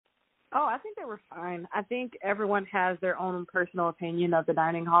Oh, I think they were fine. I think everyone has their own personal opinion of the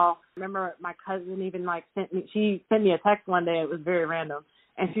dining hall. I remember my cousin even she sent me a text one day. It was very random.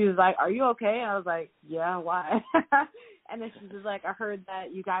 And she was like, "Are you okay?" And I was like, "Yeah, why?" And then she was like, "I heard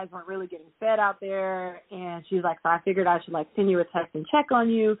that you guys weren't really getting fed out there." And she was like, "So I figured I should send you a text and check on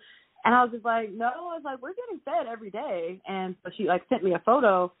you." And I was just like, "No," I was like, "We're getting fed every day." And so she sent me a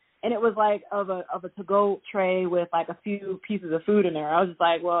photo, and it was of a to-go tray with a few pieces of food in there. I was just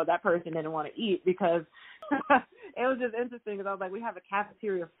like, well, that person didn't want to eat because it was just interesting because I was like, we have a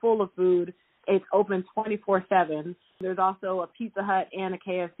cafeteria full of food. It's open 24/7. There's also a Pizza Hut and a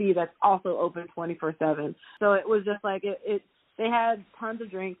KFC that's also open 24/7. So it was just they had tons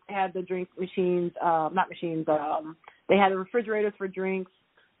of drinks. They had the drink machines, not machines, they had the refrigerators for drinks.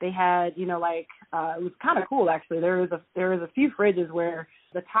 They had, it was kind of cool actually. There was a few fridges where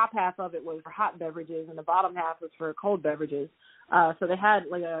the top half of it was for hot beverages and the bottom half was for cold beverages. So they had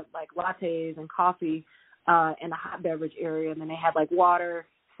lattes and coffee in the hot beverage area, and then they had water,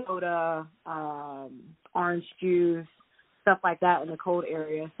 soda, orange juice, stuff like that in the cold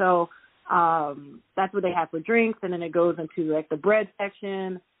area. So that's what they have for drinks, and then it goes into the bread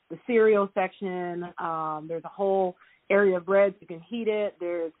section, the cereal section. There's a whole area of bread, you can heat it.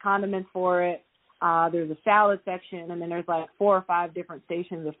 There's condiments for it. There's a salad section, and then there's 4 or 5 different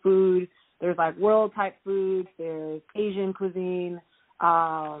stations of food. There's world type foods. There's Asian cuisine.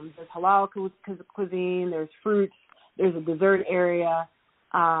 There's halal cuisine. There's fruits. There's a dessert area.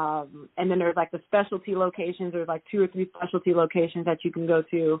 And then there's the specialty locations. There's 2 or 3 specialty locations that you can go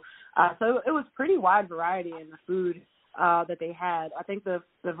to. So it was pretty wide variety in the food that they had. I think the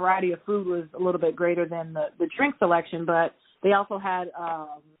variety of food was a little bit greater than the drink selection, but they also had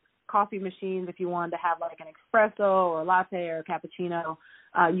coffee machines. If you wanted to have an espresso or a latte or a cappuccino,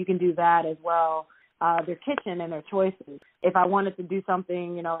 you can do that as well. Their kitchen and their choices. If I wanted to do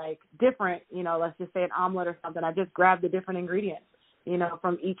something, different, let's just say an omelet or something, I just grabbed the different ingredients,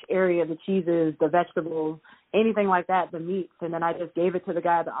 from each area, the cheeses, the vegetables, anything like that, the meats, and then I just gave it to the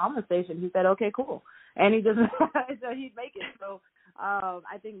guy at the omelet station. He said, "Okay, cool." And he just so he'd make it. So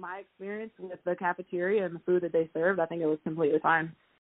I think my experience with the cafeteria and the food that they served, I think it was completely fine.